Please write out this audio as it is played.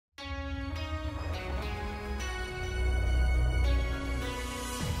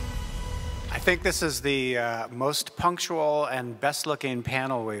think this is the most punctual and best-looking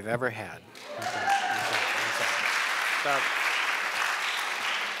panel we've ever had. So,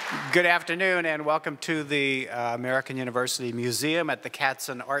 good afternoon, and welcome to the American University Museum at the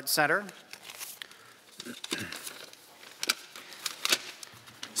Katzen Art Center.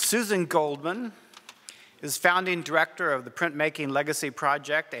 Susan Goldman is founding director of the Printmaking Legacy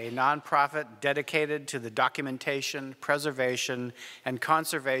Project, a nonprofit dedicated to the documentation, preservation, and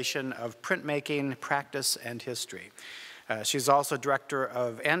conservation of printmaking practice and history. She's also director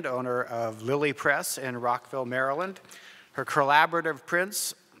of and owner of Lily Press in Rockville, Maryland. Her collaborative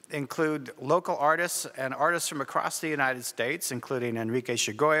prints include local artists and artists from across the United States, including Enrique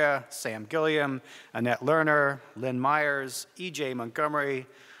Chagoya, Sam Gilliam, Annette Lerner, Lynn Myers, E.J. Montgomery,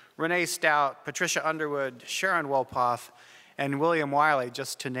 Renee Stout, Patricia Underwood, Sharon Wolpoff, and William Wiley,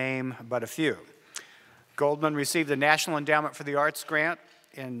 just to name but a few. Goldman received the National Endowment for the Arts grant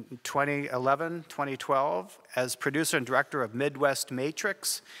in 2011-2012 as producer and director of Midwest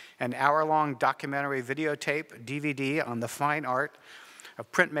Matrix, an hour-long documentary videotape DVD on the fine art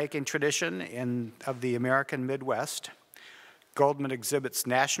of printmaking tradition of the American Midwest. Goldman exhibits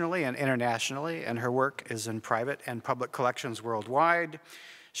nationally and internationally, and her work is in private and public collections worldwide.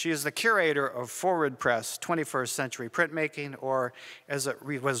 She is the curator of Forward Press 21st Century Printmaking, or as it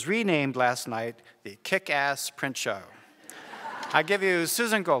was renamed last night, the Kick-Ass Print Show. I give you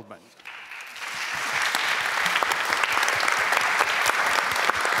Susan Goldman.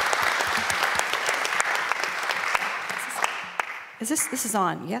 This is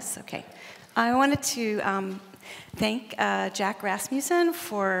on, yes? Okay. I wanted to thank Jack Rasmussen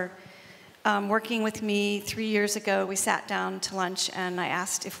for working with me 3 years ago. We sat down to lunch and I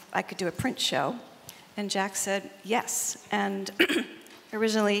asked if I could do a print show. And Jack said yes. And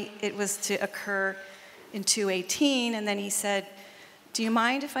originally it was to occur in 218, and then he said, do you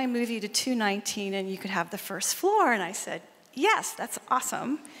mind if I move you to 219 and you could have the first floor? And I said, yes, that's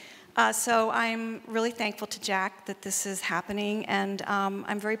awesome. So I'm really thankful to Jack that this is happening, and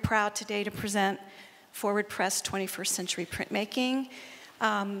I'm very proud today to present Forward Press 21st Century Printmaking.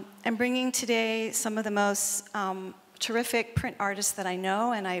 I'm bringing today some of the most terrific print artists that I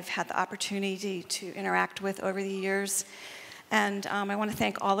know and I've had the opportunity to interact with over the years. And I want to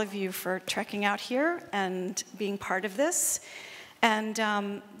thank all of you for trekking out here and being part of this. And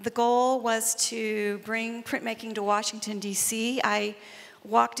the goal was to bring printmaking to Washington, D.C. I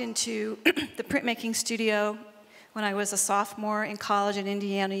walked into the printmaking studio when I was a sophomore in college at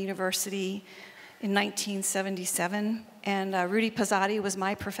Indiana University in 1977, and Rudy Pizzotti was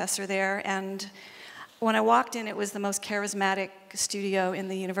my professor there, and when I walked in, it was the most charismatic studio in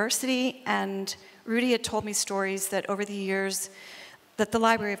the university, and Rudy had told me stories that over the years that the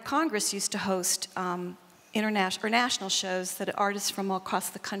Library of Congress used to host international or national shows that artists from all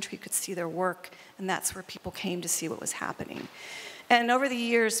across the country could see their work, and that's where people came to see what was happening. And over the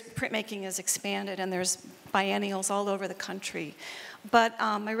years, printmaking has expanded, and there's biennials all over the country. But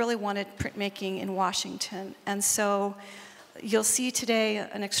I really wanted printmaking in Washington. And so you'll see today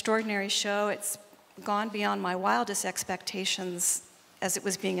an extraordinary show. It's gone beyond my wildest expectations as it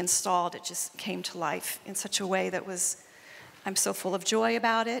was being installed. It just came to life in such a way that I'm so full of joy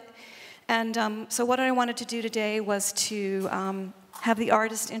about it. And so what I wanted to do today was to have the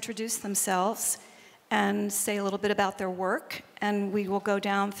artists introduce themselves and say a little bit about their work. And we will go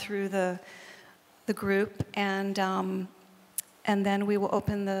down through the group, and then we will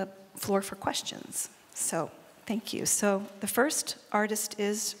open the floor for questions. So thank you. So the first artist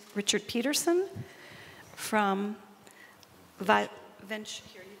is Richard Peterson from Here, you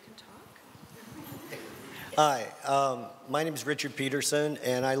can talk. Hi, my name is Richard Peterson,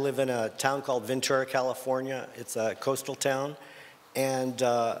 and I live in a town called Ventura, California. It's a coastal town, and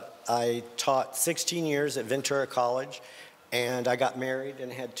I taught 16 years at Ventura College, and I got married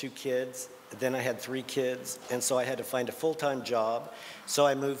and had 2 kids. Then I had 3 kids, and so I had to find a full-time job. So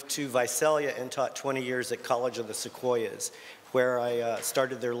I moved to Visalia and taught 20 years at College of the Sequoias, where I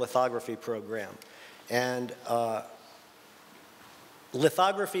started their lithography program. And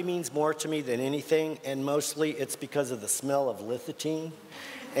lithography means more to me than anything, and mostly it's because of the smell of lithotine.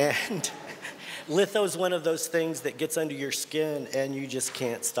 And litho is one of those things that gets under your skin, and you just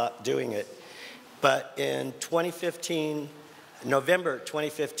can't stop doing it. But in 2015, November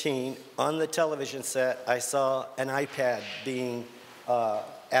 2015, on the television set, I saw an iPad being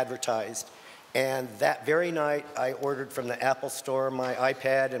advertised. And that very night, I ordered from the Apple store my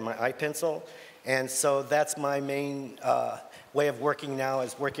iPad and my iPencil. And so that's my main way of working now,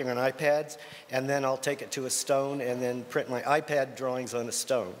 is working on iPads. And then I'll take it to a stone and then print my iPad drawings on a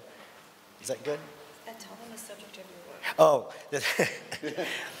stone. Is that good? And tell them the subject of your work.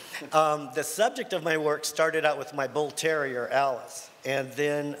 Oh, The subject of my work started out with my bull terrier, Alice. And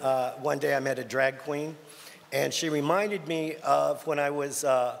then one day I met a drag queen, and she reminded me of when I was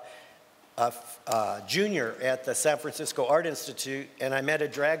a junior at the San Francisco Art Institute, and I met a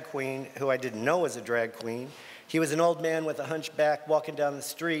drag queen who I didn't know was a drag queen. He was an old man with a hunchback walking down the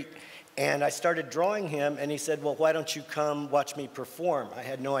street, and I started drawing him, and he said, well, why don't you come watch me perform? I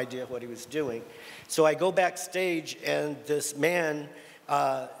had no idea what he was doing. So I go backstage, and this man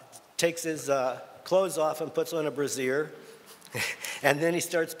takes his clothes off and puts on a brassiere, and then he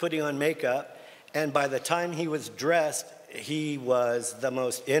starts putting on makeup, and by the time he was dressed, he was the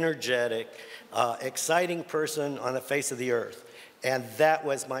most energetic, exciting person on the face of the earth. And that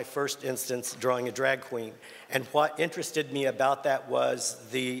was my first instance drawing a drag queen. And what interested me about that was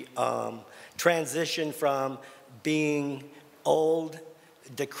the transition from being old,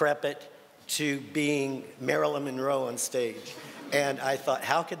 decrepit, to being Marilyn Monroe on stage. And I thought,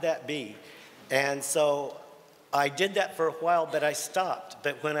 how could that be? And so I did that for a while, but I stopped.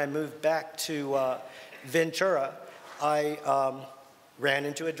 But when I moved back to Ventura, I ran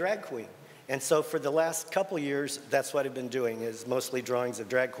into a drag queen. And so for the last couple years, that's what I've been doing, is mostly drawings of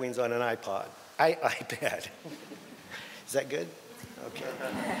drag queens on an iPad. iPad. Is that good? Okay.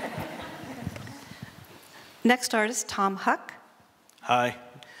 Next artist, Tom Hück. Hi,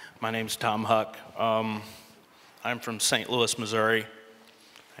 my name's Tom Hück. I'm from St. Louis, Missouri,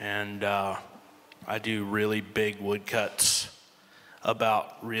 and I do really big woodcuts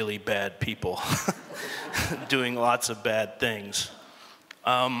about really bad people doing lots of bad things.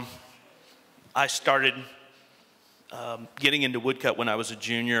 I started getting into woodcut when I was a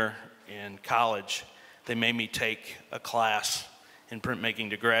junior in college. They made me take a class in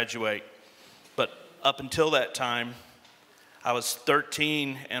printmaking to graduate. But up until that time, I was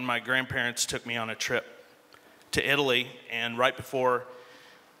 13 and my grandparents took me on a trip to Italy, and right before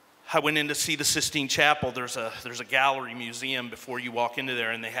I went in to see the Sistine Chapel, there's a gallery museum before you walk into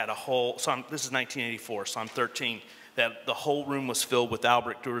there, and they had a whole, this is 1984, so I'm 13, that the whole room was filled with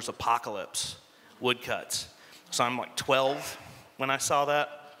Albrecht Dührer's Apocalypse woodcuts. So I'm like 12 when I saw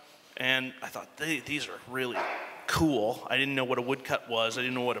that, and I thought, these are really cool. I didn't know what a woodcut was. I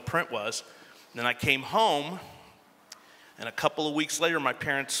didn't know what a print was. And then I came home, and a couple of weeks later, my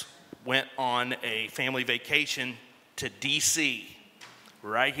parents went on a family vacation to DC,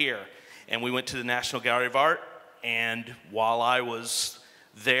 right here. And we went to the National Gallery of Art, and while I was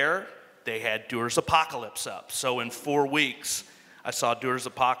there, they had Dührer's Apocalypse up. So in 4 weeks, I saw Dührer's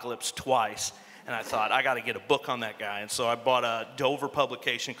Apocalypse twice, and I thought, I gotta get a book on that guy. And so I bought a Dover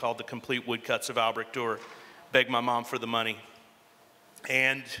publication called The Complete Woodcuts of Albrecht Dürer, begged my mom for the money,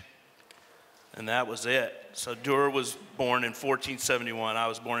 and that was it. So Dürer was born in 1471. I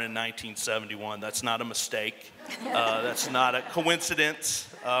was born in 1971. That's not a mistake. That's not a coincidence.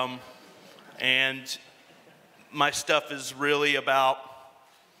 And my stuff is really about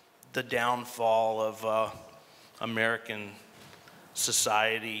the downfall of American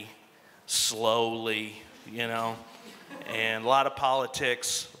society slowly, you know, and a lot of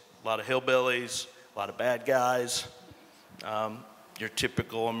politics, a lot of hillbillies, a lot of bad guys. Your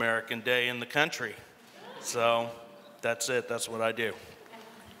typical American day in the country. So that's it, that's what I do.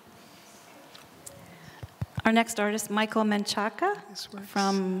 Our next artist, Michael Menchaca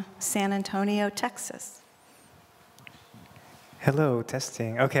from San Antonio, Texas. Hello,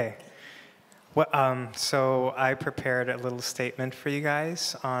 testing. Okay. Well, so I prepared a little statement for you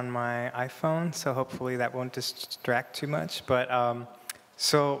guys on my iPhone, so hopefully that won't distract too much. But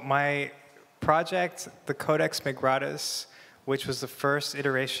so my project, the Codex Migratus, which was the first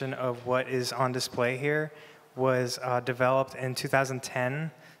iteration of what is on display here, was developed in 2010,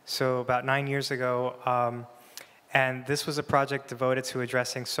 so about 9 years ago. And this was a project devoted to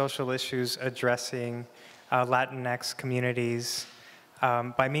addressing social issues, addressing Latinx communities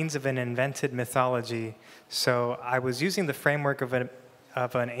by means of an invented mythology. So I was using the framework of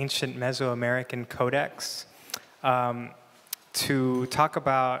an ancient Mesoamerican codex to talk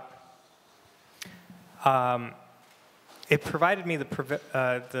about it provided me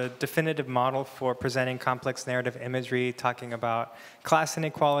the definitive model for presenting complex narrative imagery, talking about class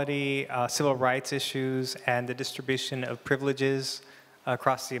inequality, civil rights issues, and the distribution of privileges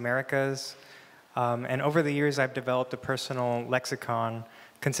across the Americas. And over the years, I've developed a personal lexicon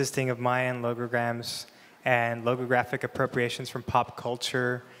consisting of Mayan logograms and logographic appropriations from pop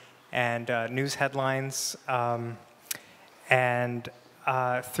culture and news headlines.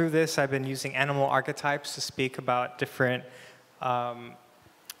 Through this, I've been using animal archetypes to speak about different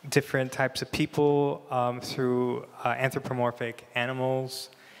types of people through anthropomorphic animals.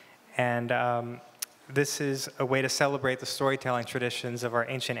 And this is a way to celebrate the storytelling traditions of our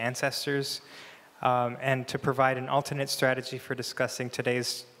ancient ancestors and to provide an alternate strategy for discussing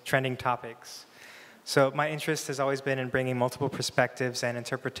today's trending topics. So my interest has always been in bringing multiple perspectives and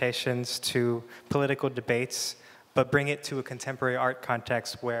interpretations to political debates, but bring it to a contemporary art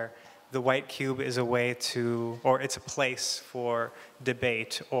context where the white cube is a way to, or it's a place for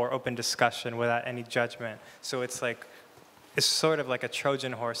debate or open discussion without any judgment. So it's sort of like a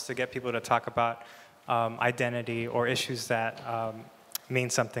Trojan horse to get people to talk about identity or issues that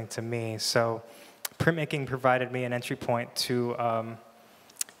mean something to me. So printmaking provided me an entry point to,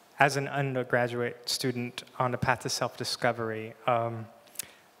 as an undergraduate student on the path to self-discovery.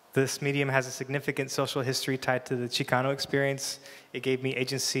 This medium has a significant social history tied to the Chicano experience. It gave me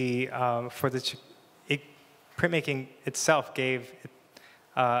agency for printmaking itself gave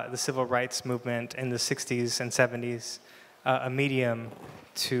the civil rights movement in the 60s and 70s a medium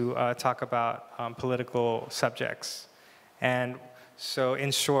to talk about political subjects. And so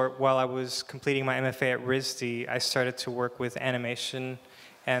in short, while I was completing my MFA at RISD, I started to work with animation.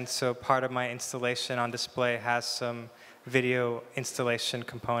 And so part of my installation on display has some video installation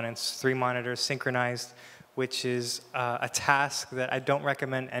components, 3 monitors synchronized, which is a task that I don't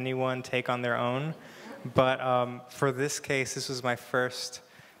recommend anyone take on their own. But for this case, this was my first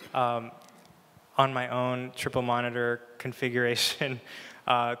on my own triple monitor configuration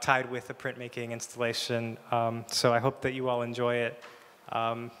tied with a printmaking installation. So I hope that you all enjoy it.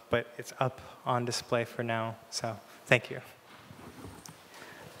 But it's up on display for now. So thank you.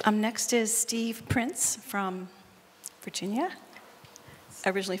 Next is Steve Prince from Virginia,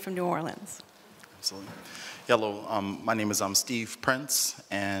 originally from New Orleans. Absolutely. Hello, my name is Steve Prince,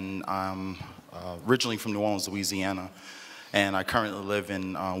 and I'm originally from New Orleans, Louisiana, and I currently live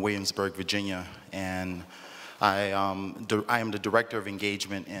in Williamsburg, Virginia, and I am the Director of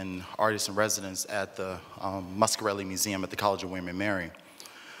Engagement in Artists in Residence at the Muscarelli Museum at the College of William and Mary.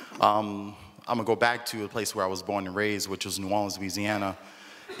 I'm gonna go back to a place where I was born and raised, which was New Orleans, Louisiana,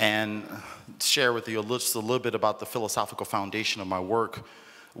 and share with you just a little bit about the philosophical foundation of my work,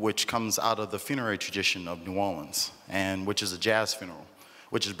 which comes out of the funerary tradition of New Orleans, and which is a jazz funeral,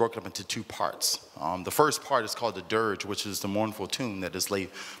 which is broken up into 2 parts. The first part is called the dirge, which is the mournful tune that is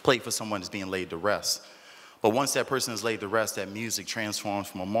played for someone who's being laid to rest. But once that person is laid to rest, that music transforms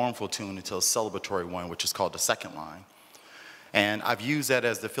from a mournful tune into a celebratory one, which is called the second line. And I've used that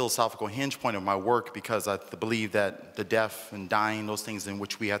as the philosophical hinge point of my work because I believe that the death and dying, those things in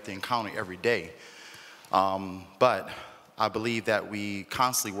which we have to encounter every day. But I believe that we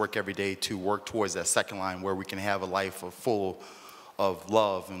constantly work every day to work towards that second line where we can have a life full of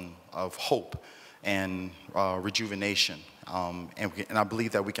love and of hope and rejuvenation. And I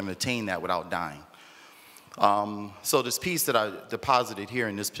believe that we can attain that without dying. So this piece that I deposited here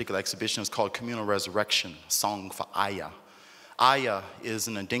in this particular exhibition is called Communal Resurrection, Song for Aya. Aya is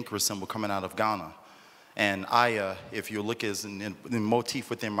an Adinkra symbol coming out of Ghana. And Aya, if you look as in the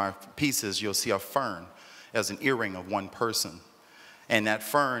motif within my pieces, you'll see a fern as an earring of one person. And that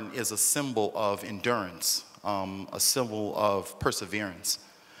fern is a symbol of endurance, a symbol of perseverance.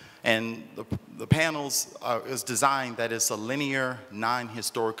 And the panels is designed that it's a linear,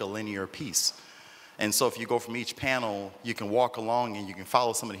 non-historical linear piece. And so if you go from each panel, you can walk along and you can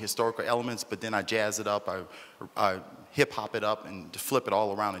follow some of the historical elements, but then I jazz it up, I hip-hop it up and flip it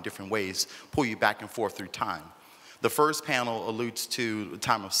all around in different ways, pull you back and forth through time. The first panel alludes to the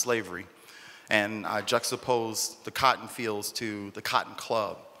time of slavery, and I juxtapose the cotton fields to the cotton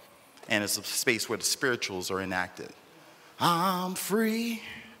club, and it's a space where the spirituals are enacted. I'm free.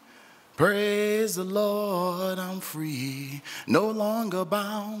 Praise the Lord, I'm free, no longer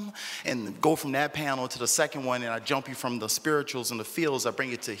bound. And go from that panel to the second one, and I jump you from the spirituals and the fields, I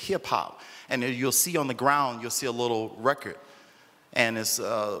bring it to hip hop. And then you'll see on the ground, you'll see a little record. And it's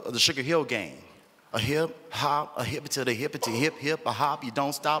the Sugar Hill Gang. A hip hop, a hip to the hip, hip, a hop, you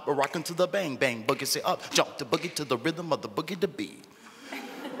don't stop, a rockin' to the bang, bang, boogie, say up, jump the boogie to the rhythm of the boogie to beat.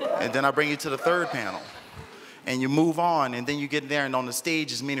 And then I bring you to the third panel. And you move on, and then you get there, and on the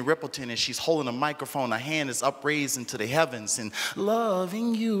stage is Minnie Rippleton, and she's holding a microphone, her hand is upraised into the heavens, and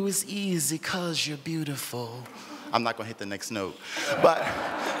loving you is easy because you're beautiful. I'm not gonna hit the next note. But,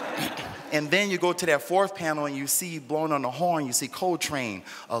 and then you go to that fourth panel, and you see blowing on the horn, you see Coltrane,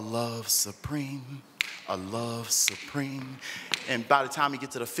 a love supreme, a love supreme. And by the time you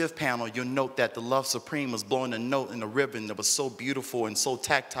get to the fifth panel, you'll note that the love supreme was blowing a note in a ribbon that was so beautiful and so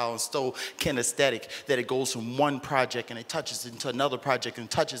tactile and so kinesthetic that it goes from one project and it touches into another project and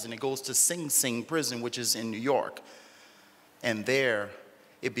touches, and it goes to Sing Sing prison, which is in New York. And there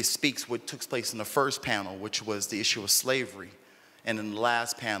it bespeaks what took place in the first panel, which was the issue of slavery. And in the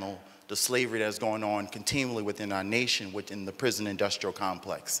last panel, the slavery that's going on continually within our nation, within the prison industrial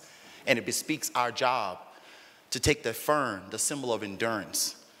complex. And it bespeaks our job to take the fern, the symbol of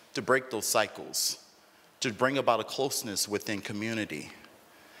endurance, to break those cycles, to bring about a closeness within community,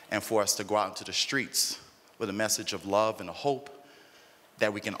 and for us to go out into the streets with a message of love and a hope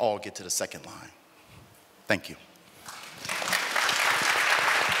that we can all get to the second line. Thank you.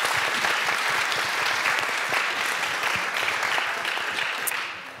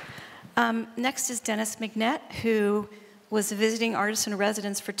 Next is Dennis McNett, who was a visiting artist in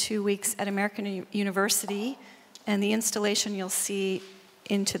residence for 2 weeks at American University. And the installation you'll see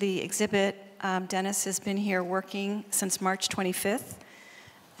into the exhibit, Dennis has been here working since March 25th.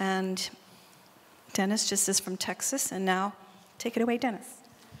 And Dennis just is from Texas, and now take it away, Dennis.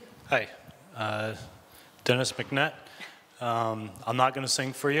 Hi, Dennis McNett. I'm not going to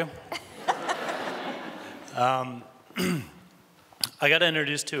sing for you. I got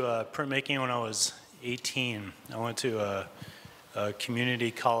introduced to printmaking when I was 18. I went to a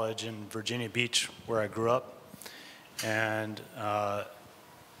community college in Virginia Beach where I grew up. And I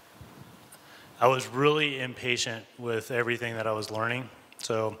was really impatient with everything that I was learning.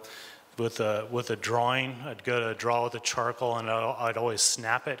 So with a drawing, I'd go to draw with a charcoal and I'd always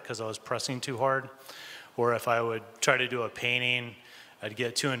snap it because I was pressing too hard. Or if I would try to do a painting, I'd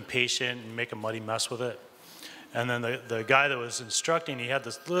get too impatient and make a muddy mess with it. And then the guy that was instructing, he had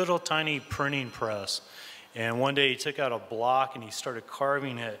this little tiny printing press. And one day he took out a block and he started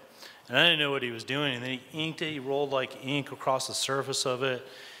carving it. And I didn't know what he was doing. And then he inked it, he rolled like ink across the surface of it.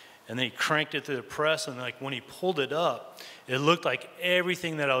 And then he cranked it through the press, and like when he pulled it up, it looked like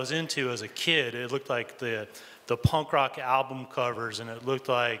everything that I was into as a kid. It looked like the punk rock album covers, and it looked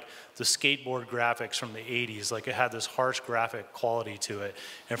like the skateboard graphics from the 80s. Like it had this harsh graphic quality to it.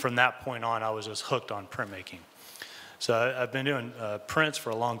 And from that point on, I was just hooked on printmaking. So I've been doing prints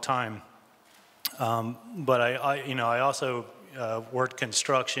for a long time. But I also worked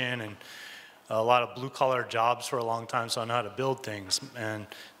construction and a lot of blue-collar jobs for a long time, so I know how to build things. And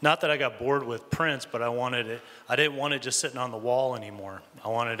not that I got bored with prints, but I didn't want it just sitting on the wall anymore. I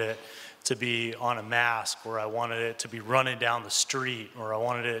wanted it to be on a mask, or I wanted it to be running down the street, or I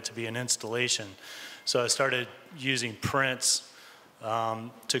wanted it to be an installation. So I started using prints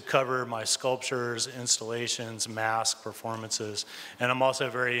to cover my sculptures, installations, masks, performances. And I'm also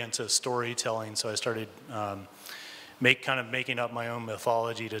very into storytelling, so I started making up my own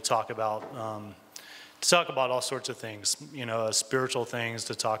mythology to talk about all sorts of things, spiritual things,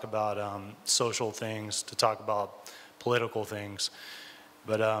 to talk about social things, to talk about political things.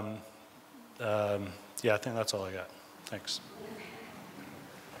 But yeah, I think that's all I got. Thanks.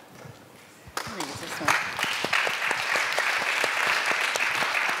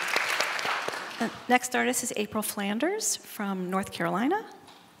 Next artist is April Flanders from North Carolina.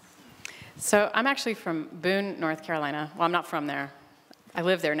 So I'm actually from Boone, North Carolina. Well, I'm not from there. I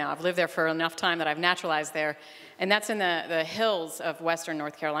live there now. I've lived there for enough time that I've naturalized there. And that's in the hills of western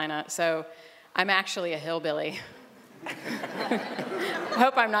North Carolina. So I'm actually a hillbilly. I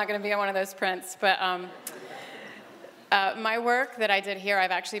hope I'm not going to be on one of those prints. But my work that I did here, I've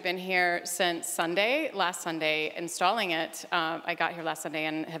actually been here since last Sunday, installing it. I got here last Sunday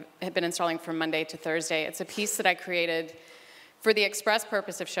and have been installing from Monday to Thursday. It's a piece that I created for the express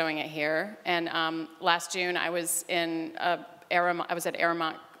purpose of showing it here. And last June, I was at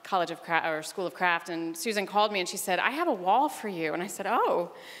Aramont College of Craft, or School of Craft, and Susan called me and she said, "I have a wall for you." And I said,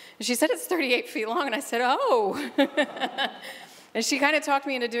 "Oh." And she said, "It's 38 feet long." And I said, "Oh." And she kind of talked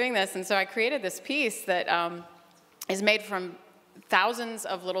me into doing this. And so I created this piece that is made from thousands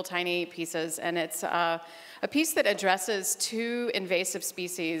of little tiny pieces. And it's a piece that addresses two invasive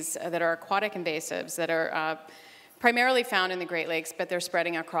species that are aquatic invasives that are primarily found in the Great Lakes, but they're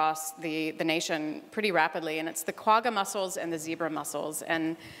spreading across the nation pretty rapidly. And it's the quagga mussels and the zebra mussels.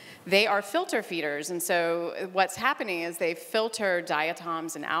 And they are filter feeders. And so what's happening is they filter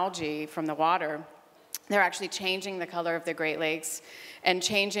diatoms and algae from the water. They're actually changing the color of the Great Lakes and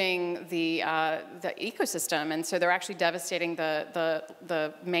changing the ecosystem. And so they're actually devastating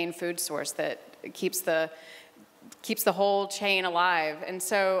the main food source that keeps the whole chain alive. And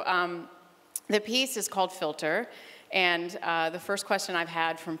so the piece is called Filter. And the first question I've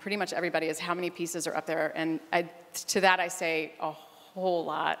had from pretty much everybody is, how many pieces are up there? And to that I say, a whole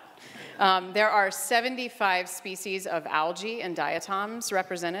lot. There are 75 species of algae and diatoms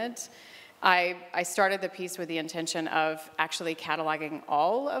represented. I started the piece with the intention of actually cataloging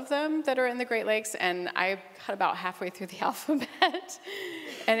all of them that are in the Great Lakes, and I got about halfway through the alphabet.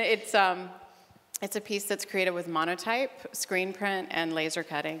 And it's a piece that's created with monotype, screen print, and laser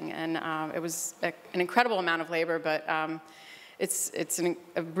cutting. And it was an incredible amount of labor, but it's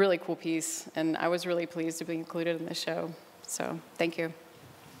a really cool piece, and I was really pleased to be included in this show. So thank you.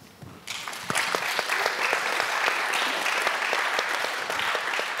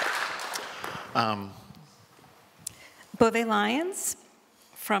 Beauvais Lyons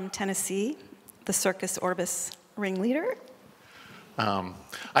from Tennessee, the Circus Orbis ringleader.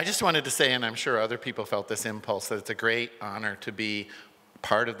 I just wanted to say, and I'm sure other people felt this impulse, that it's a great honor to be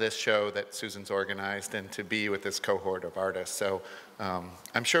part of this show that Susan's organized and to be with this cohort of artists. So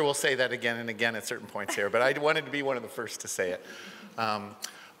I'm sure we'll say that again and again at certain points here, but I wanted to be one of the first to say it.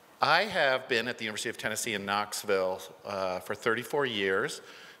 I have been at the University of Tennessee in Knoxville for 34 years.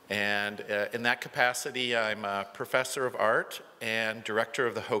 And in that capacity, I'm a professor of art and director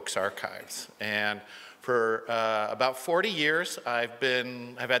of the Hück Archives. And for about 40 years, I've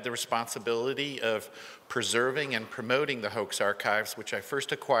had the responsibility of preserving and promoting the Hück Archives, which I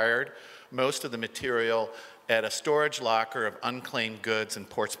first acquired most of the material at a storage locker of unclaimed goods in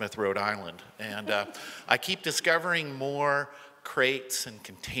Portsmouth, Rhode Island. And I keep discovering more crates and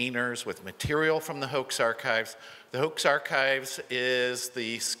containers with material from the Hück Archives. The Hück Archives is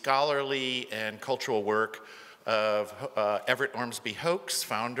the scholarly and cultural work of Everett Ormsby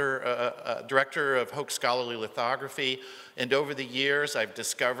Hück, director of Hück Scholarly Lithography. And over the years, I've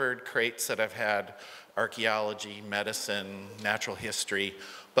discovered crates that have had archaeology, medicine, natural history.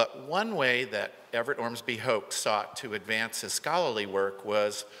 But one way that Everett Ormsby Hück sought to advance his scholarly work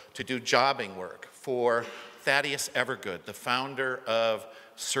was to do jobbing work for Thaddeus Evergood, the founder of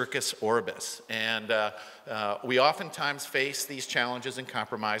Circus Orbis. And we oftentimes face these challenges and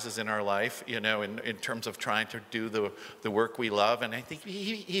compromises in our life, you know, in terms of trying to do the work we love. And I think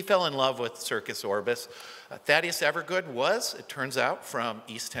he fell in love with Circus Orbis. Thaddeus Evergood was, it turns out, from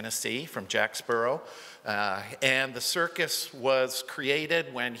East Tennessee, from Jacksboro. And the circus was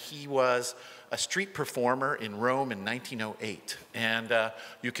created when he was a street performer in Rome in 1908. And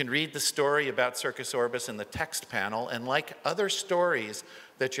you can read the story about Circus Orbis in the text panel. And like other stories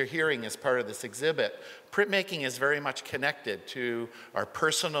that you're hearing as part of this exhibit, printmaking is very much connected to our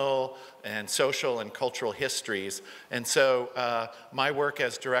personal and social and cultural histories. And so my work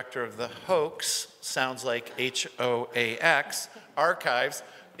as director of the Hück, sounds like H-O-A-X, archives,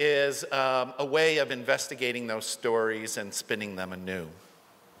 is a way of investigating those stories and spinning them anew.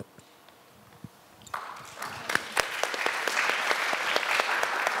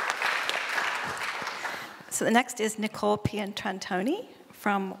 So the next is Nicole Pietrantoni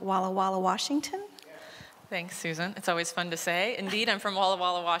from Walla Walla, Washington. Thanks, Susan. It's always fun to say. Indeed, I'm from Walla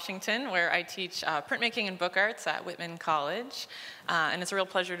Walla, Washington, where I teach printmaking and book arts at Whitman College. And it's a real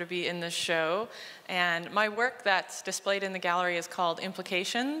pleasure to be in this show. And my work that's displayed in the gallery is called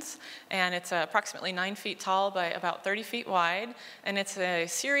Implications. And it's approximately 9 feet tall by about 30 feet wide. And it's a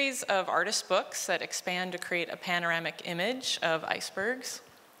series of artist books that expand to create a panoramic image of icebergs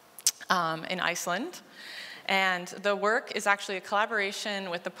in Iceland. And the work is actually a collaboration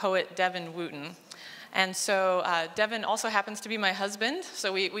with the poet Devin Wooten. And so Devin also happens to be my husband.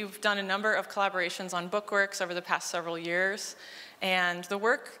 So we've done a number of collaborations on bookworks over the past several years. And the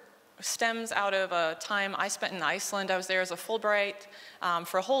work stems out of a time I spent in Iceland. I was there as a Fulbright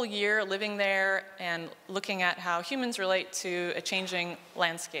for a whole year, living there and looking at how humans relate to a changing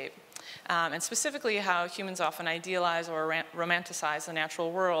landscape. And specifically how humans often idealize or romanticize the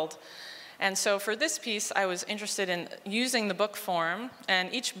natural world. And so for this piece, I was interested in using the book form,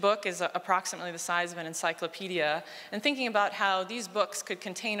 and each book is approximately the size of an encyclopedia, and thinking about how these books could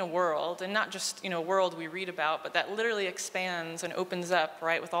contain a world, and not just, a world we read about, but that literally expands and opens up,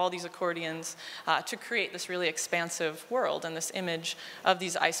 right, with all these accordions to create this really expansive world and this image of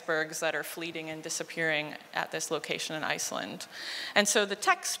these icebergs that are fleeting and disappearing at this location in Iceland. And so the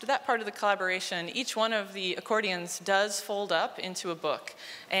text, that part of the collaboration, each one of the accordions does fold up into a book,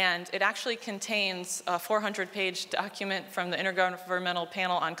 and it actually contains a 400-page document from the Intergovernmental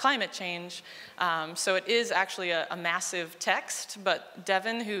Panel on Climate Change. So it is actually a massive text, but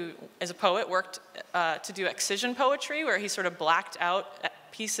Devin, who is a poet, worked to do excision poetry, where he sort of blacked out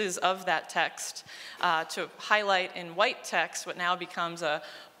pieces of that text to highlight in white text what now becomes a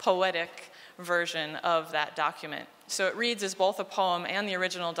poetic version of that document. So it reads as both a poem and the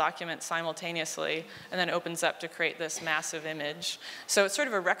original document simultaneously, and then opens up to create this massive image. So it's sort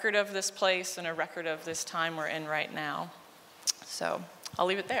of a record of this place and a record of this time we're in right now. So I'll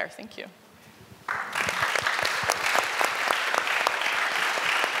leave it there. Thank you.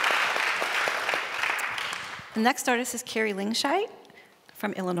 The next artist is Carrie Lingscheit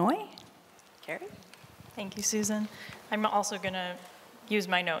from Illinois. Carrie? Thank you, Susan. I'm also going to use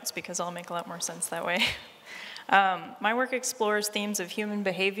my notes because I'll make a lot more sense that way. My work explores themes of human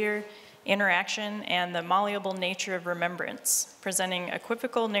behavior interaction, and the malleable nature of remembrance, presenting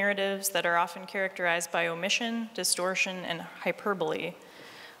equivocal narratives that are often characterized by omission, distortion, and hyperbole.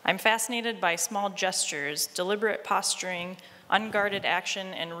 I'm fascinated by small gestures, deliberate posturing, unguarded action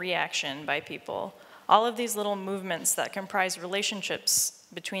and reaction by people. All of these little movements that comprise relationships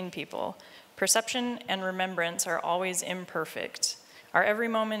between people. Perception and remembrance are always imperfect. Our every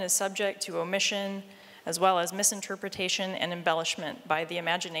moment is subject to omission, as well as misinterpretation and embellishment by the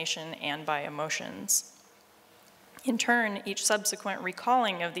imagination and by emotions. In turn, each subsequent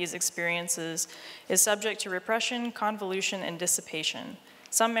recalling of these experiences is subject to repression, convolution, and dissipation.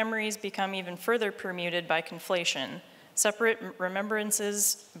 Some memories become even further permuted by conflation, separate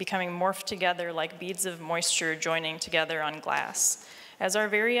remembrances becoming morphed together like beads of moisture joining together on glass. As our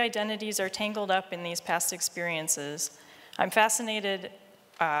very identities are tangled up in these past experiences, I'm fascinated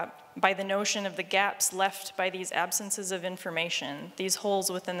by the notion of the gaps left by these absences of information, these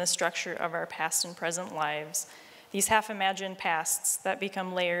holes within the structure of our past and present lives, these half-imagined pasts that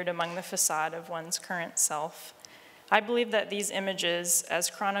become layered among the facade of one's current self. I believe that these images, as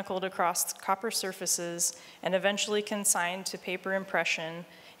chronicled across copper surfaces and eventually consigned to paper impression,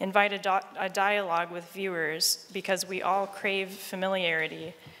 invite a dialogue with viewers because we all crave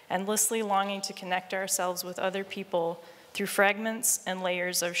familiarity, endlessly longing to connect ourselves with other people through fragments and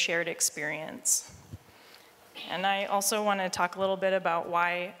layers of shared experience. And I also want to talk a little bit about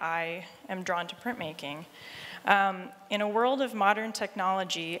why I am drawn to printmaking. In a world of modern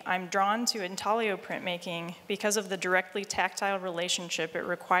technology, I'm drawn to intaglio printmaking because of the directly tactile relationship it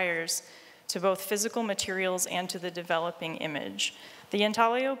requires to both physical materials and to the developing image. The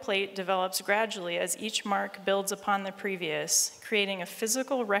intaglio plate develops gradually as each mark builds upon the previous, creating a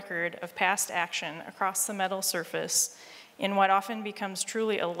physical record of past action across the metal surface in what often becomes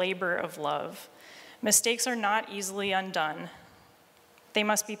truly a labor of love. Mistakes are not easily undone. They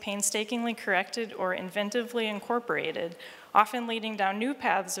must be painstakingly corrected or inventively incorporated, often leading down new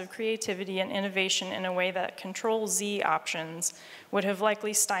paths of creativity and innovation in a way that Control-Z options would have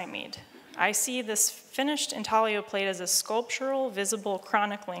likely stymied. I see this finished intaglio plate as a sculptural, visible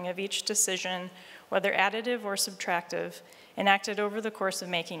chronicling of each decision, whether additive or subtractive, enacted over the course of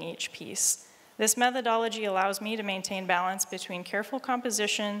making each piece. This methodology allows me to maintain balance between careful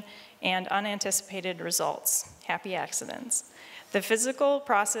composition and unanticipated results, happy accidents. The physical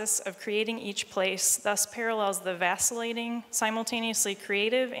process of creating each place thus parallels the vacillating, simultaneously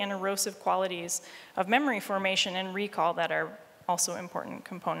creative and erosive qualities of memory formation and recall that are also important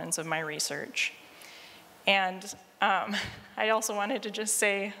components of my research. And I also wanted to just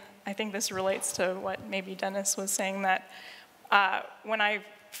say, I think this relates to what maybe Dennis was saying, that when I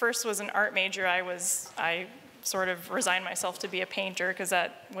first was an art major, I sort of resigned myself to be a painter because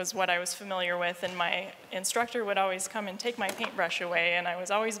that was what I was familiar with, and my instructor would always come and take my paintbrush away, and I was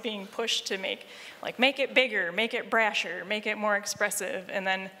always being pushed to make it bigger, make it brasher, make it more expressive. And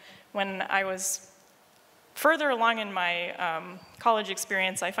then when I was further along in my college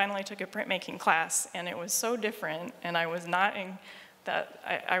experience, I finally took a printmaking class, and it was so different, and I was not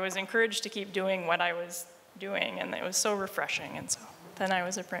I was encouraged to keep doing what I was doing, and it was so refreshing, and so then I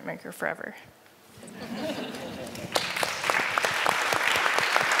was a printmaker forever.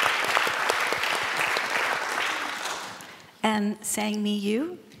 And Sangmi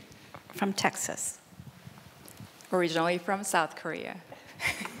Yoo from Texas. Originally from South Korea.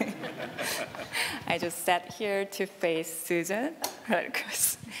 I just sat here to face Susan.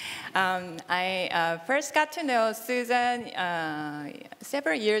 I first got to know Susan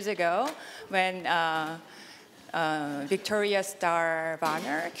several years ago when Victoria Star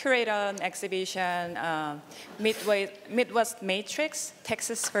Bonner curated an exhibition, Midwest Matrix,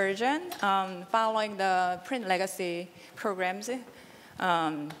 Texas version, following the Print Legacy programs,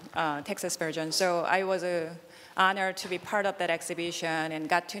 Texas version. So I was honored to be part of that exhibition and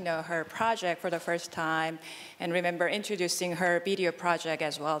got to know her project for the first time, and remember introducing her video project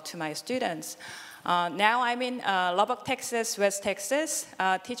as well to my students. Now I'm in Lubbock, Texas, West Texas,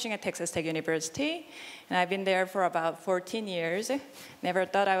 teaching at Texas Tech University. And I've been there for about 14 years. Never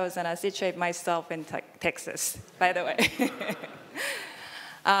thought I was gonna situate myself in Texas, by the way.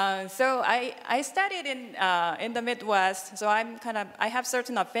 So I studied in the Midwest, so I have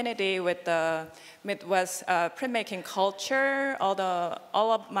certain affinity with the Midwest printmaking culture.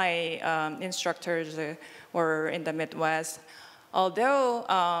 All of my instructors were in the Midwest. Although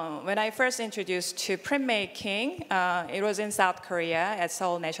when I first introduced to printmaking, it was in South Korea at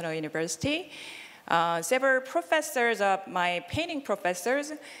Seoul National University. Several professors of my painting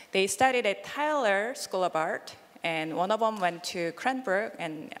professors, they studied at Tyler School of Art and one of them went to Cranbrook,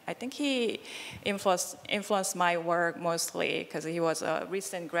 and I think he influenced my work mostly because he was a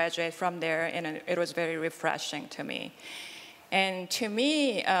recent graduate from there, and it was very refreshing to me. And to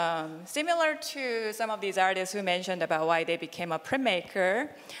me, similar to some of these artists who mentioned about why they became a printmaker,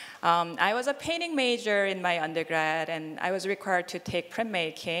 I was a painting major in my undergrad, and I was required to take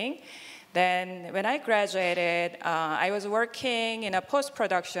printmaking. Then when I graduated, I was working in a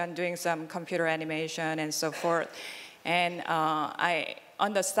post-production doing some computer animation and so forth. And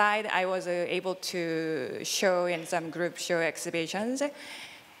on the side, I was able to show in some group show exhibitions.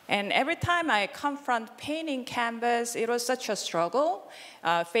 And every time I confront painting canvas, it was such a struggle,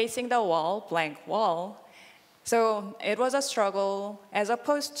 facing the wall, blank wall. So it was a struggle as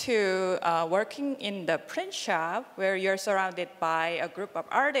opposed to working in the print shop where you're surrounded by a group of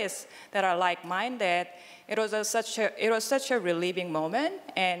artists that are like-minded. It was such a relieving moment,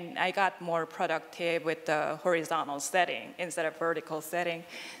 and I got more productive with the horizontal setting instead of vertical setting.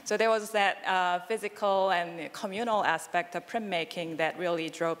 So there was that physical and communal aspect of printmaking that really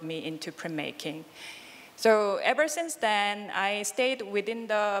drove me into printmaking. So ever since then, I stayed within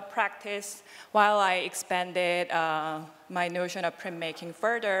the practice while I expanded my notion of printmaking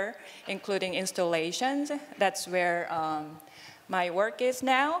further, including installations. That's where my work is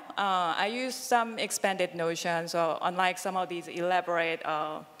now. I use some expanded notions, so unlike some of these elaborate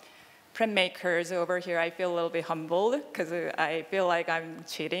printmakers over here, I feel a little bit humbled because I feel like I'm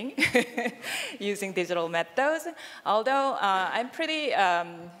cheating using digital methods. Although I'm pretty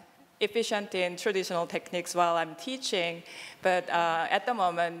efficient in traditional techniques while I'm teaching, but at the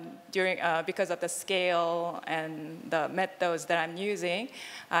moment, because of the scale and the methods that I'm using,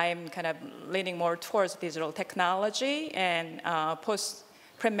 I'm kind of leaning more towards digital technology and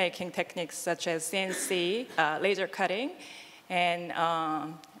post-printmaking techniques such as CNC, laser cutting, and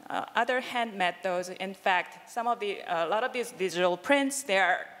other hand methods. In fact, a lot of these digital prints, they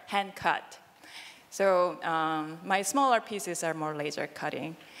are hand cut. So my smaller pieces are more laser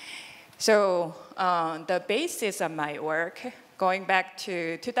cutting. So the basis of my work, going back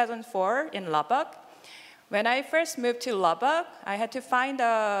to 2004 in Lubbock, when I first moved to Lubbock, I had to find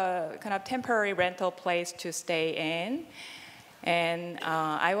a kind of temporary rental place to stay in. And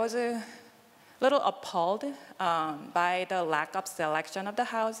I was a little appalled by the lack of selection of the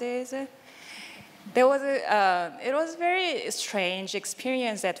houses. It was a very strange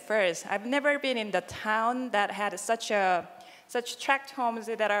experience at first. I've never been in the town that had such tract homes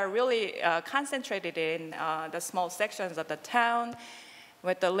that are really concentrated in the small sections of the town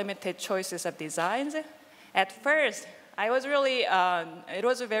with the limited choices of designs. At first, it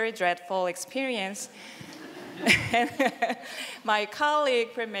was a very dreadful experience. My colleague,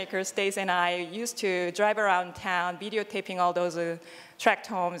 printmaker Stace, and I used to drive around town videotaping all those tract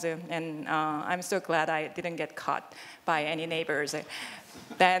homes, and I'm so glad I didn't get caught by any neighbors.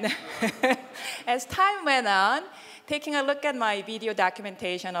 Then, as time went on, taking a look at my video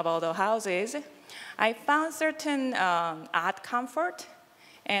documentation of all the houses, I found certain odd comfort,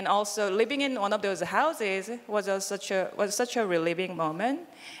 and also living in one of those houses was such a relieving moment,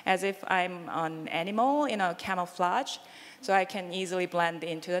 as if I'm an animal in a camouflage, so I can easily blend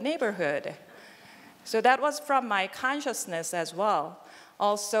into the neighborhood. So that was from my consciousness as well.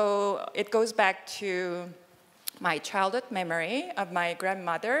 Also, it goes back to my childhood memory of my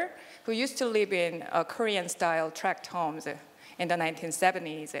grandmother, who used to live in Korean-style tract homes in the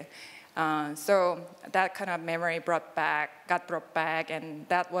 1970s. So that kind of memory got brought back, and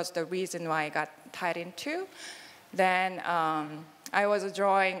that was the reason why I got tied into. Then I was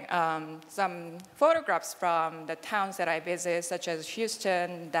drawing some photographs from the towns that I visit, such as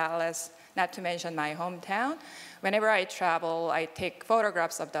Houston, Dallas, not to mention my hometown. Whenever I travel, I take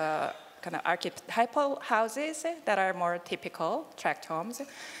photographs of the kind of archetypal houses that are more typical tract homes,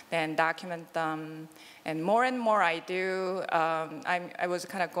 then document them. And more I do, I was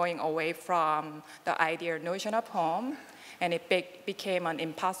kind of going away from the idea notion of home, and it became an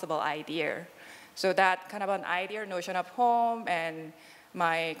impossible idea. So that kind of an idea notion of home and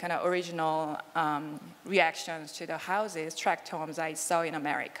my kind of original reactions to the houses, tract homes I saw in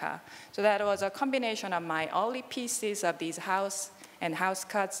America. So that was a combination of my early pieces of these house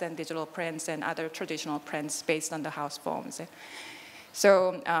cuts and digital prints and other traditional prints based on the house forms.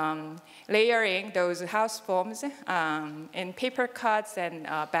 So layering those house forms in paper cuts and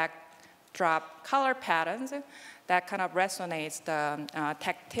backdrop color patterns, that kind of resonates the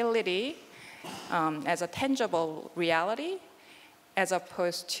tactility as a tangible reality as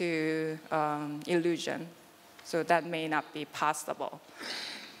opposed to illusion. So that may not be possible.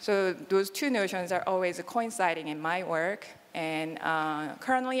 So those two notions are always coinciding in my work. And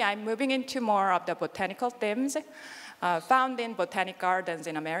currently, I'm moving into more of the botanical themes found in botanic gardens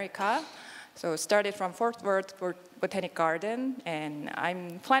in America. So started from Fort Worth Botanic Garden, and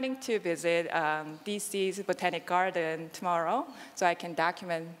I'm planning to visit DC's Botanic Garden tomorrow, so I can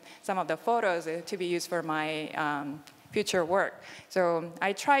document some of the photos to be used for my future work. So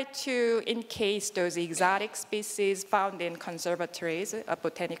I try to encase those exotic species found in conservatories,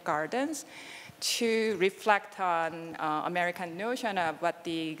 botanic gardens, to reflect on American notion of what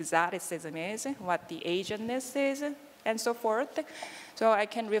the exoticism is, what the Asianness is, and so forth. So I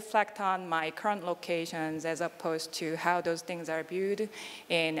can reflect on my current locations as opposed to how those things are viewed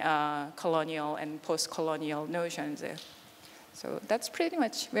in colonial and post-colonial notions. So that's pretty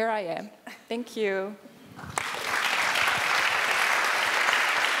much where I am. Thank you.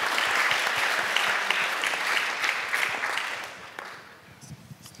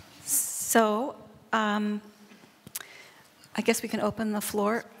 So I guess we can open the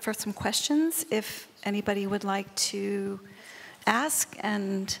floor for some questions if anybody would like to ask.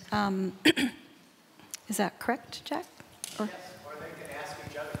 And is that correct, Jack? Or? Yes, or they can ask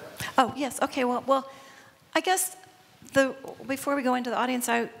each other questions. Oh, yes. Okay. Well, I guess before we go into the audience,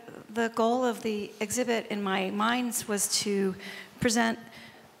 the goal of the exhibit in my mind was to present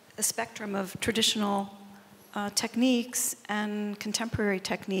a spectrum of traditional techniques and contemporary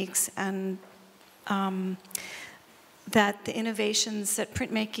techniques, and that the innovations that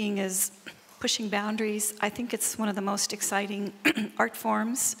printmaking is pushing boundaries. I think it's one of the most exciting art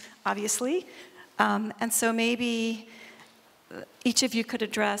forms, obviously. And so maybe each of you could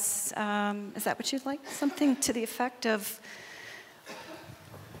address, is that what you'd like? Something to the effect of,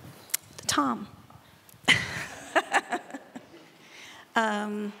 Tom.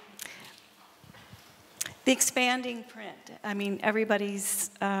 The expanding print. I mean, everybody's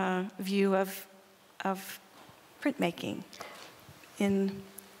view of printmaking in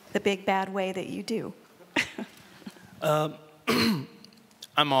the big bad way that you do. I'm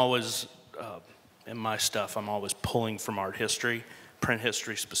always, in my stuff, I'm always pulling from art history, print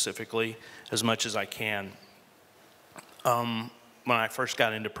history specifically, as much as I can. When I first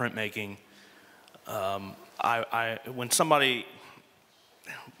got into printmaking, when somebody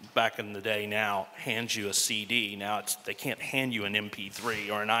back in the day now hands you a CD, now they can't hand you an MP3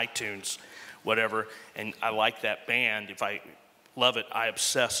 or an iTunes, whatever, and I like that band. If I love it, I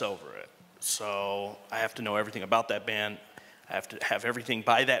obsess over it. So I have to know everything about that band. I have to have everything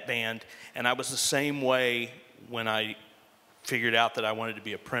by that band. And I was the same way when I figured out that I wanted to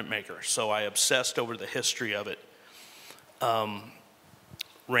be a printmaker. So I obsessed over the history of it.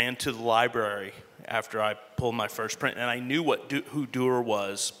 Ran to the library after I pulled my first print, and I knew who Durer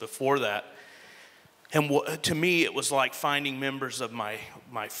was before that. And to me, it was like finding members of my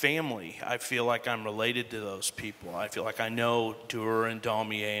family. I feel like I'm related to those people. I feel like I know Durer and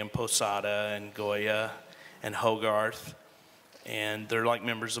Daumier and Posada and Goya and Hogarth, and they're like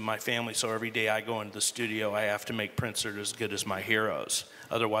members of my family. So every day I go into the studio, I have to make prints that are as good as my heroes.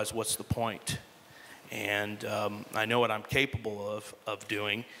 Otherwise, what's the point? And I know what I'm capable of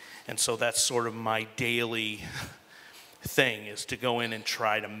doing, and so that's sort of my daily thing, is to go in and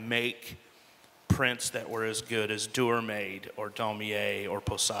try to make prints that were as good as Durer made, or Daumier, or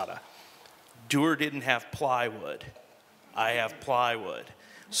Posada. Durer didn't have plywood. I have plywood.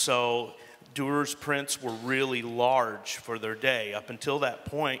 So Durer's prints were really large for their day. Up until that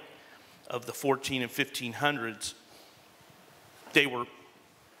point of the 14 and 1500s, they were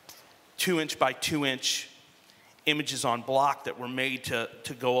 2-inch by 2-inch images on block that were made to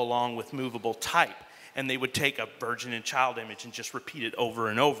go along with movable type. And they would take a virgin and child image and just repeat it over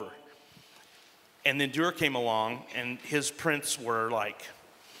and over. And then Durer came along, and his prints were like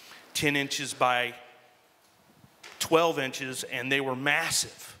 10 inches by 12 inches, and they were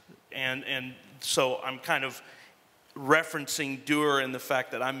massive. And so I'm kind of referencing Durer in the fact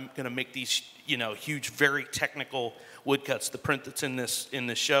that I'm going to make these, huge, very technical woodcuts. The print that's in this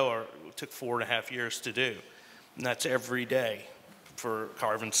show took 4.5 years to do, and that's every day for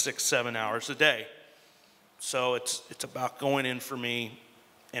carving 6-7 hours a day. So it's about going in for me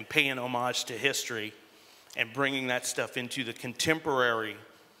and paying homage to history and bringing that stuff into the contemporary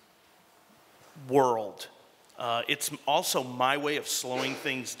world. It's also my way of slowing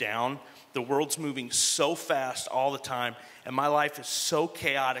things down. The world's moving so fast all the time, and my life is so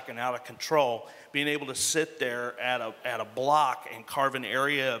chaotic and out of control. Being able to sit there at a block and carve an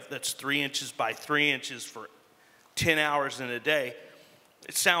area that's 3 inches by 3 inches for 10 hours in a day,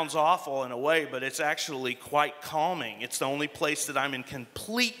 it sounds awful in a way, but it's actually quite calming. It's the only place that I'm in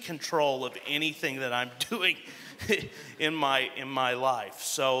complete control of anything that I'm doing in my life.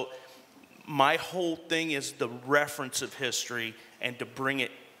 So my whole thing is the reference of history and to bring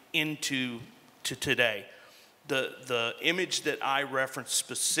it into today. The image that I reference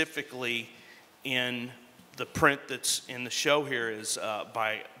specifically in the print that's in the show here is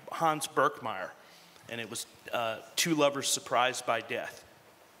by Hans Berkmeyer, and it was Two Lovers Surprised by Death.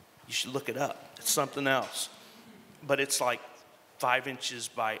 You should look it up. It's something else. But it's like 5 inches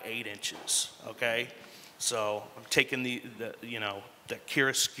by 8 inches, okay? So I'm taking the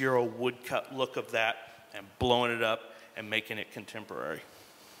chiaroscuro woodcut look of that and blowing it up and making it contemporary.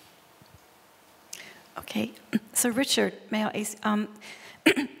 Okay, so Richard, may I ask,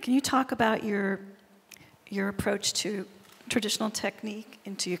 can you talk about your approach to traditional technique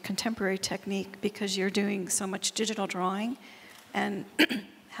into your contemporary technique, because you're doing so much digital drawing, and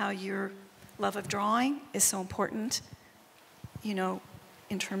how your love of drawing is so important, you know,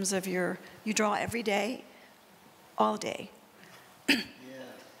 in terms of you draw every day, all day. Yeah.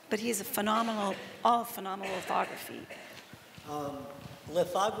 But he has a phenomenal lithography.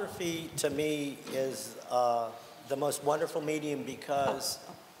 Lithography, to me, is the most wonderful medium because...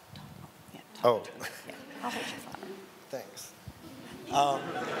 I'll hold your flower. Thanks.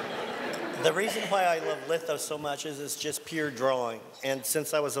 The reason why I love litho so much is it's just pure drawing. And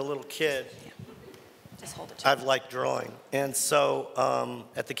since I was a little kid, just hold it I've liked drawing. And so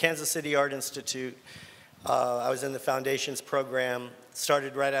at the Kansas City Art Institute, I was in the foundations program,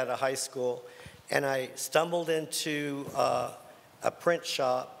 started right out of high school, and I stumbled into a print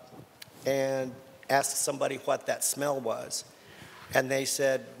shop and asked somebody what that smell was. And they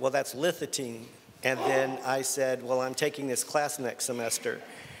said, well, that's lithotine. And then I said, well, I'm taking this class next semester.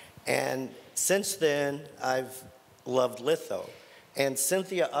 And since then, I've loved litho. And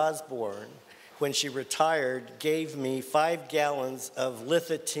Cynthia Osborne, when she retired, gave me 5 gallons of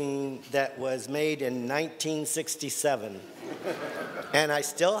lithotine that was made in 1967. And I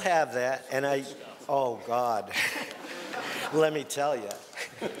still have that, and oh God, let me tell you.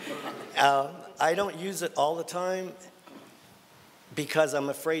 I don't use it all the time because I'm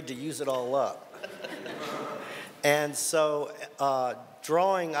afraid to use it all up. And so I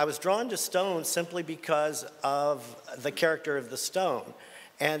was drawn to stone simply because of the character of the stone.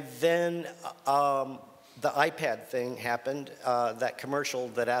 And then the iPad thing happened, that commercial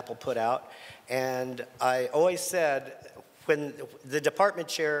that Apple put out. And I always said, when the department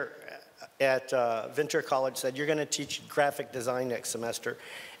chair at Ventura College said, you're going to teach graphic design next semester.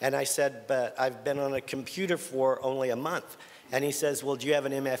 And I said, but I've been on a computer for only a month. And he says, well, do you have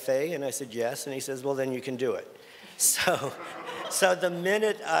an MFA? And I said, yes. And he says, well, then you can do it. So the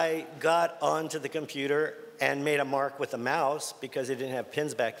minute I got onto the computer and made a mark with a mouse, because it didn't have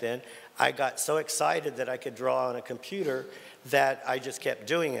pins back then, I got so excited that I could draw on a computer that I just kept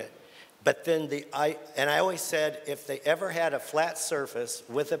doing it. But then I always said, if they ever had a flat surface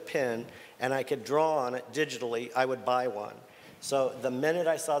with a pen and I could draw on it digitally, I would buy one. So the minute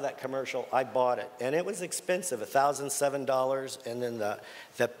I saw that commercial, I bought it. And it was expensive, $1,007, and then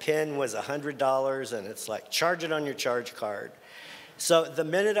the pen was $100, and it's like, charge it on your charge card. So the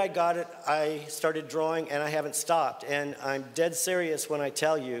minute I got it, I started drawing, and I haven't stopped. And I'm dead serious when I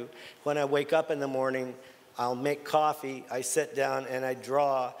tell you, when I wake up in the morning, I'll make coffee, I sit down, and I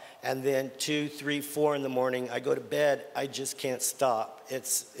draw, and then 2, 3, 4 in the morning, I go to bed. I just can't stop.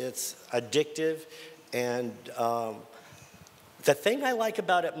 It's addictive, and the thing I like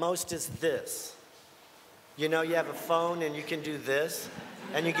about it most is this. You know, you have a phone and you can do this,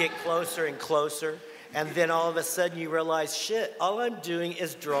 and you get closer and closer, and then all of a sudden you realize, shit, all I'm doing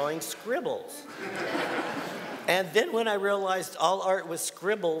is drawing scribbles. And then when I realized all art was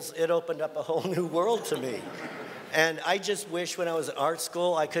scribbles, it opened up a whole new world to me. And I just wish when I was in art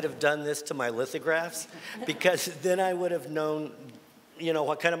school I could have done this to my lithographs, because then I would have known, you know,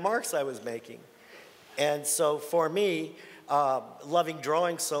 what kind of marks I was making. And so for me, loving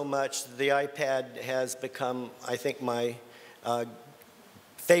drawing so much, the iPad has become, I think, my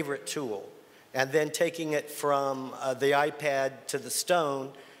favorite tool. And then taking it from the iPad to the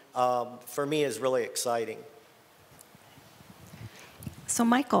stone, for me, is really exciting. So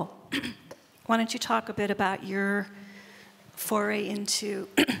Michael, why don't you talk a bit about your foray into...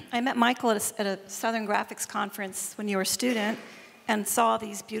 I met Michael at a Southern Graphics conference when you were a student, and saw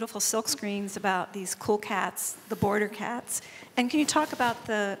these beautiful silk screens about these cool cats, the border cats. And can you talk about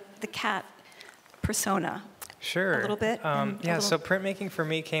the cat persona? Sure. A little bit? Yeah, so printmaking for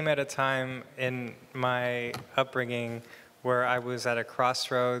me came at a time in my upbringing where I was at a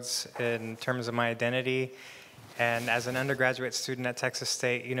crossroads in terms of my identity. And as an undergraduate student at Texas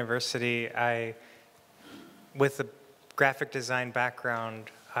State University, with a graphic design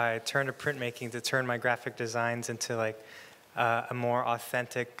background, I turned to printmaking to turn my graphic designs into like a more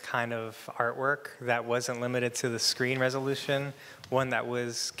authentic kind of artwork that wasn't limited to the screen resolution, one that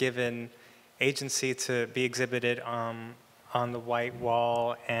was given agency to be exhibited on the white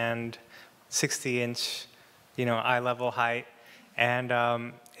wall and 60-inch, eye level height, and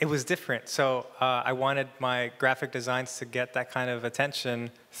it was different. So I wanted my graphic designs to get that kind of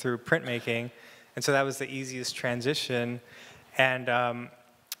attention through printmaking, and so that was the easiest transition. And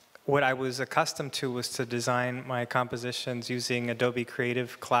what I was accustomed to was to design my compositions using Adobe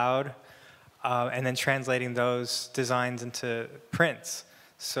Creative Cloud, and then translating those designs into prints.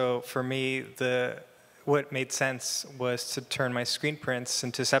 So for me, what made sense was to turn my screen prints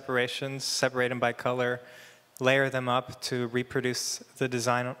into separations, separate them by color, layer them up to reproduce the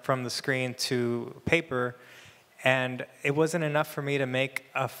design from the screen to paper. And it wasn't enough for me to make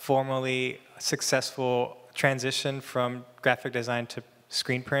a formally successful transition from graphic design to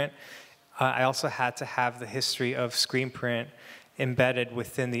screen print. I also had to have the history of screen print embedded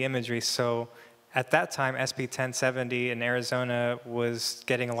within the imagery. So at that time, SB 1070 in Arizona was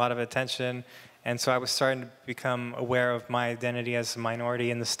getting a lot of attention. And so I was starting to become aware of my identity as a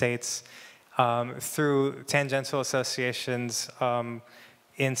minority in the States through tangential associations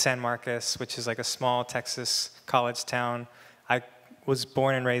in San Marcos, which is like a small Texas college town. I was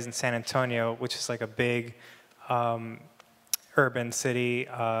born and raised in San Antonio, which is like a big urban city,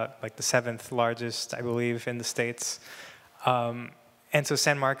 like the 7th largest, I believe, in the States. And so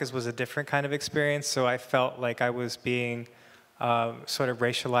San Marcos was a different kind of experience, so I felt like I was being sort of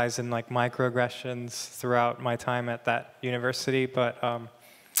racialized in like microaggressions throughout my time at that university, but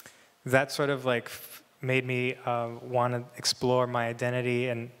that sort of like made me want to explore my identity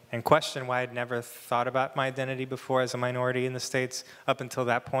and question why I'd never thought about my identity before as a minority in the States up until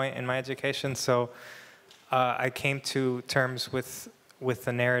that point in my education. So I came to terms with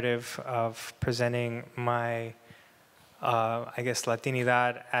the narrative of presenting my, I guess,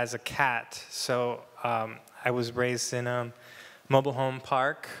 Latinidad as a cat. So I was raised in a mobile home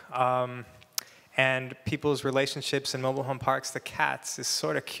park, and people's relationships in mobile home parks to cats is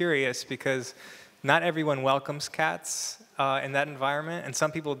sort of curious because not everyone welcomes cats in that environment, and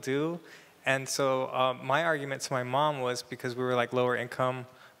some people do. And so my argument to my mom was, because we were like lower income,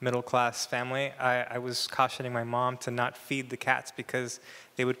 middle class family, I was cautioning my mom to not feed the cats because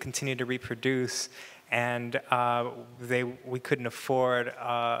they would continue to reproduce, and we couldn't afford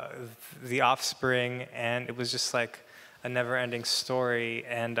the offspring, and it was just like a never-ending story.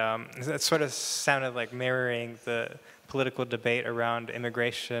 And that sort of sounded like mirroring the political debate around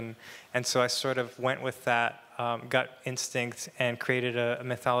immigration. And so I sort of went with that gut instinct and created a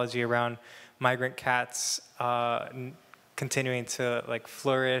mythology around migrant cats continuing to like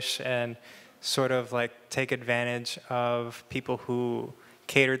flourish and sort of like take advantage of people who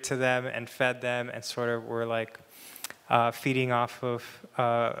catered to them and fed them and sort of were like feeding off of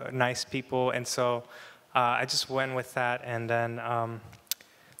nice people. And so I just went with that, and then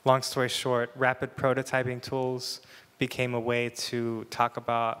long story short, rapid prototyping tools became a way to talk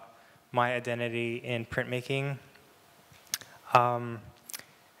about my identity in printmaking.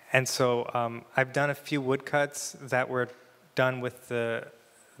 And so I've done a few woodcuts that were done with the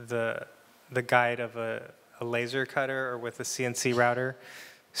guide of a laser cutter or with a CNC router.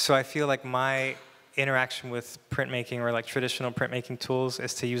 So I feel like my interaction with printmaking or like traditional printmaking tools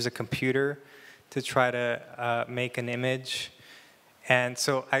is to use a computer to try to make an image. And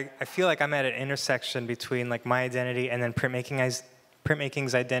so I feel like I'm at an intersection between like my identity and then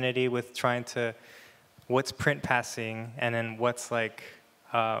printmaking's identity with trying to, what's print passing and then what's like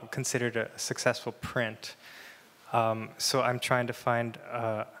considered a successful print. So I'm trying to find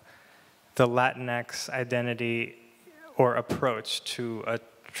the Latinx identity or approach to a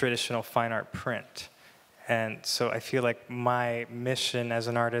traditional fine art print. And so I feel like my mission as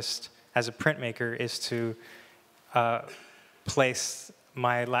an artist, as a printmaker, is to place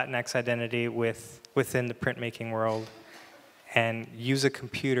my Latinx identity within the printmaking world and use a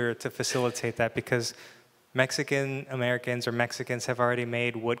computer to facilitate that, because Mexican Americans or Mexicans have already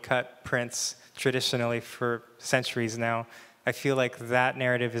made woodcut prints traditionally for centuries now. I feel like that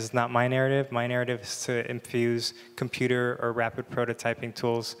narrative is not my narrative. My narrative is to infuse computer or rapid prototyping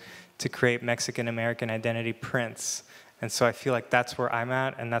tools to create Mexican American identity prints. And so I feel like that's where I'm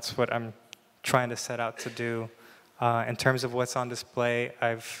at, and that's what I'm trying to set out to do. In terms of what's on display,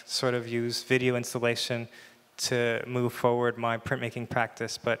 I've sort of used video installation to move forward my printmaking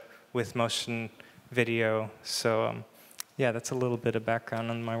practice, but with motion video. So yeah, that's a little bit of background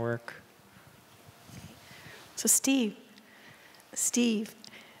on my work. So Steve,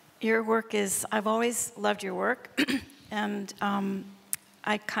 your work is, I've always loved your work, and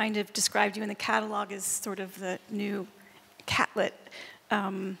I kind of described you in the catalog as sort of the new Catlett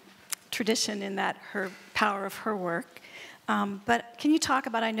tradition in that her power of her work. But can you talk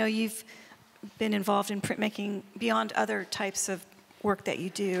about, I know you've been involved in printmaking beyond other types of work that you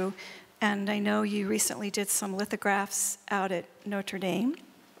do, and I know you recently did some lithographs out at Notre Dame,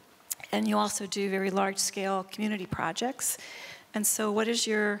 and you also do very large-scale community projects. And so what is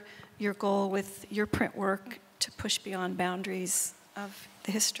your goal with your print work to push beyond boundaries of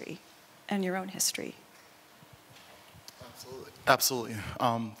the history and your own history? Absolutely.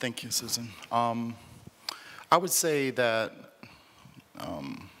 Thank you, Susan. I would say that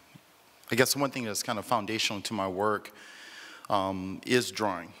I guess one thing that's kind of foundational to my work is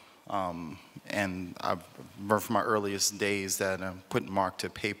drawing. And I've learned from my earliest days that putting mark to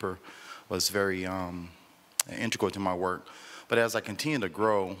paper was very integral to my work. But as I continue to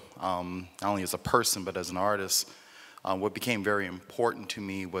grow, not only as a person but as an artist, what became very important to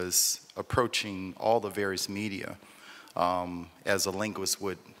me was approaching all the various media as a linguist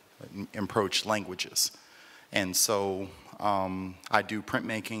would approach languages. And so I do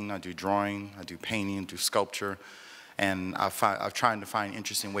printmaking, I do drawing, I do painting, I do sculpture, and I've tried to find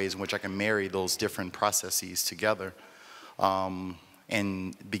interesting ways in which I can marry those different processes together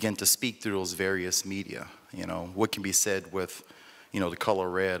and begin to speak through those various media. You know, what can be said with, you know, the color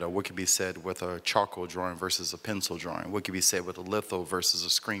red, or what can be said with a charcoal drawing versus a pencil drawing, what can be said with a litho versus a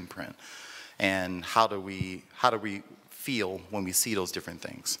screen print, and how do we feel when we see those different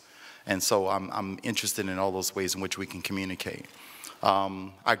things. And so I'm interested in all those ways in which we can communicate.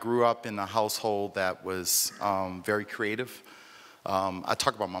 I grew up in a household that was very creative. I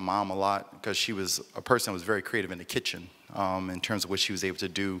talk about my mom a lot because she was a person that was very creative in the kitchen in terms of what she was able to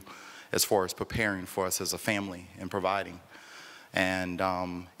do as far as preparing for us as a family and providing. And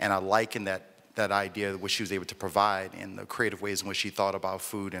I liken that idea of what she was able to provide and the creative ways in which she thought about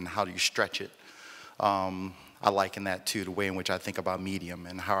food and how do you stretch it. I liken that to the way in which I think about medium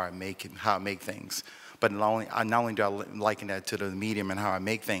and how I make things. But not only do I liken that to the medium and how I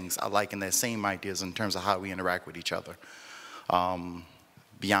make things, I liken that same ideas in terms of how we interact with each other.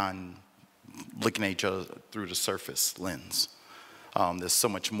 Beyond looking at each other through the surface lens. There's so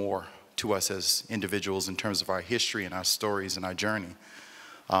much more to us as individuals in terms of our history and our stories and our journey.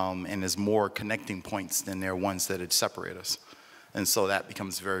 And there's more connecting points than there are ones that separate us. And so that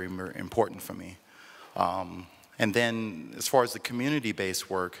becomes very important for me. And then as far as the community-based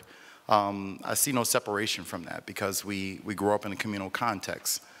work, I see no separation from that because we grow up in a communal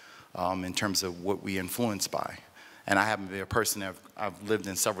context in terms of what we influenced by. And I happen to be a person that I've lived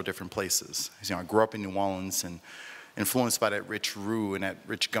in several different places. You know, I grew up in New Orleans and influenced by that rich roux and that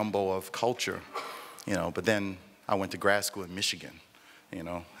rich gumbo of culture, you know, but then I went to grad school in Michigan, you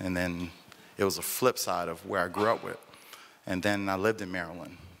know, and then it was a flip side of where I grew up with. And then I lived in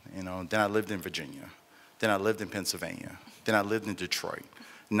Maryland, you know, then I lived in Virginia. Then I lived in Pennsylvania. Then I lived in Detroit.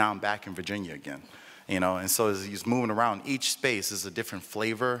 Now I'm back in Virginia again. You know, and so as he's moving around, each space is a different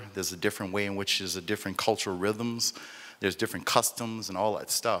flavor. There's a different way in which there's a different cultural rhythms. There's different customs and all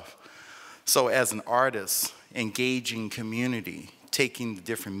that stuff. So as an artist, engaging community, taking the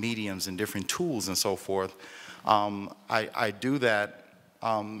different mediums and different tools and so forth, I do that,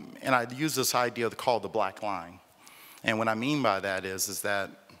 and I use this idea called the black line. And what I mean by that is that,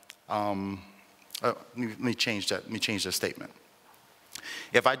 let me change that statement.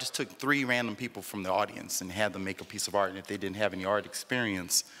 If I just took 3 random people from the audience and had them make a piece of art, and if they didn't have any art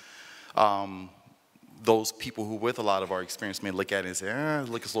experience, those people who with a lot of art experience may look at it and say,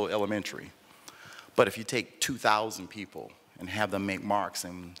 look, it's a little elementary. But if you take 2,000 people and have them make marks,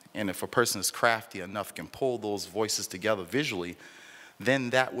 and if a person is crafty enough can pull those voices together visually, then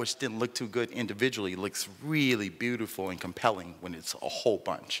that which didn't look too good individually looks really beautiful and compelling when it's a whole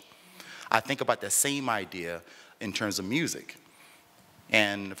bunch. I think about that same idea in terms of music.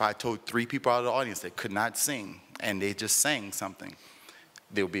 And if I told 3 people out of the audience that could not sing and they just sang something,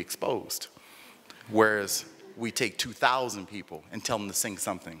 they'll be exposed. Whereas we take 2,000 people and tell them to sing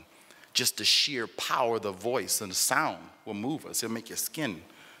something, just the sheer power of the voice and the sound will move us. It'll make your skin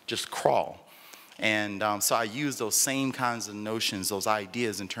just crawl. And so I use those same kinds of notions, those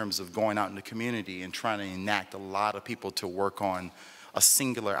ideas in terms of going out in the community and trying to enact a lot of people to work on a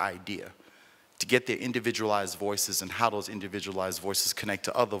singular idea, to get their individualized voices and how those individualized voices connect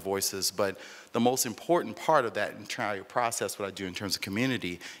to other voices. But the most important part of that entire process, what I do in terms of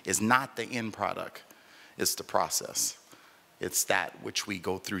community, is not the end product, it's the process. It's that which we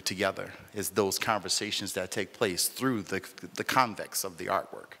go through together. It's those conversations that take place through the convex of the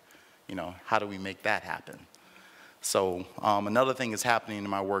artwork. You know, how do we make that happen? So another thing that's happening in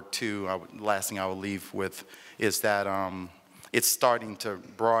my work too, the last thing I will leave with is that it's starting to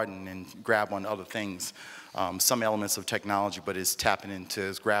broaden and grab on other things. some elements of technology, but it's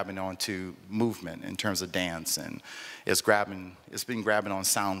it's grabbing onto movement in terms of dance, and it's been grabbing on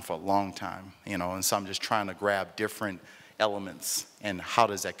sound for a long time, you know, and so I'm just trying to grab different elements, and how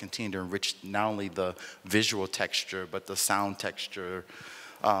does that continue to enrich not only the visual texture, but the sound texture,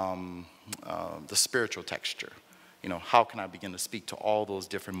 the spiritual texture. You know, how can I begin to speak to all those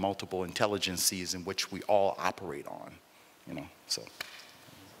different multiple intelligences in which we all operate on, you know, so.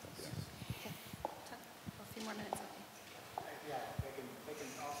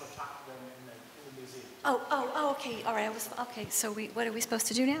 Oh, okay, all right, okay, so what are we supposed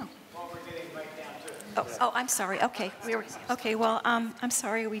to do now? Well, we're getting right down to it. Oh, I'm sorry, okay. Okay, well, I'm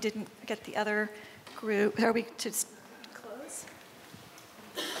sorry we didn't get the other group. Are we to close?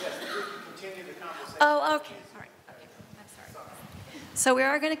 Yes, we can continue the conversation. Oh, okay, all right, okay, I'm sorry. So we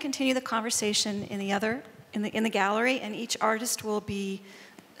are going to continue the conversation in the gallery, and each artist will be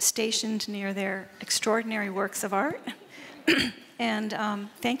stationed near their extraordinary works of art. And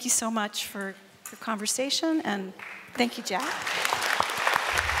thank you so much for your conversation, and thank you, Jack.